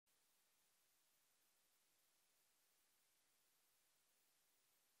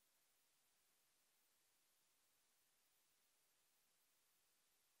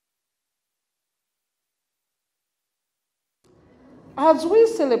As we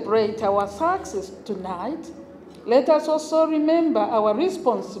celebrate our success tonight, let us also remember our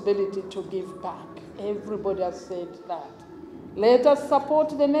responsibility to give back. Everybody has said that. Let us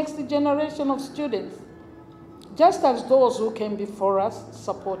support the next generation of students, just as those who came before us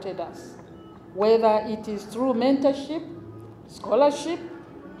supported us, whether it is through mentorship, scholarship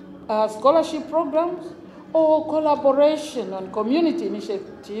programs, or collaboration on community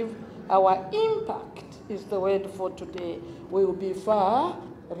initiative. Our impact is the word for today. Will be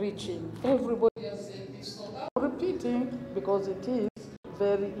far-reaching. Everybody has said this, so I'm repeating because it is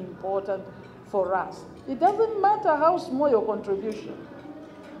very important for us. It doesn't matter how small your contribution.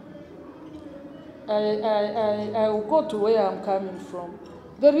 I will go to where I'm coming from.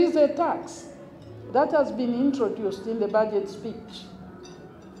 There is a tax that has been introduced in the budget speech.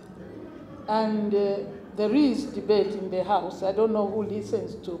 And there is debate in the House. I don't know who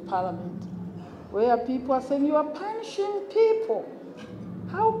listens to Parliament, where people are saying, you are punishing people.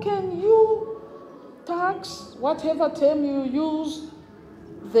 How can you tax, whatever term you use,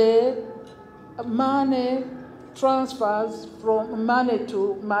 the money transfers from money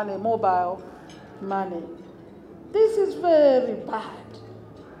to money, mobile money? This is very bad.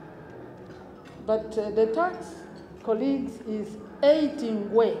 But the tax, colleagues, is 18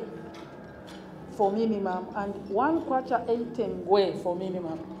 ngwe for minimum and 1/4 18 ngwe for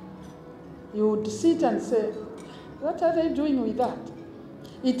minimum. You would sit and say, what are they doing with that?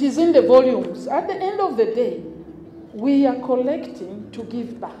 It is in the volumes. At the end of the day, we are collecting to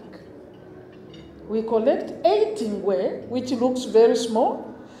give back. We collect 18 ngwe, which looks very small,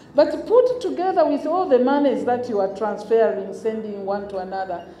 but put together with all the monies that you are transferring, sending one to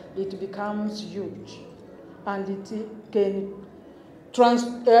another, it becomes huge. And it can,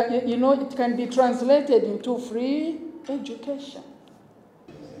 it can be translated into free education.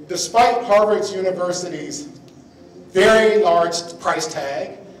 Despite Harvard University's very large price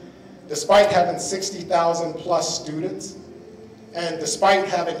tag, despite having 60,000 plus students, and despite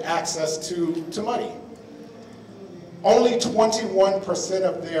having access to money, only 21%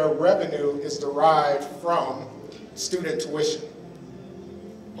 of their revenue is derived from student tuition.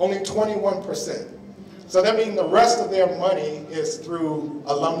 Only 21%. So that means the rest of their money is through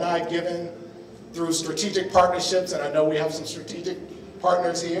alumni giving, through strategic partnerships, and I know we have some strategic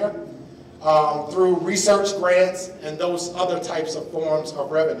partners here, through research grants and those other types of forms of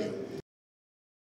revenue.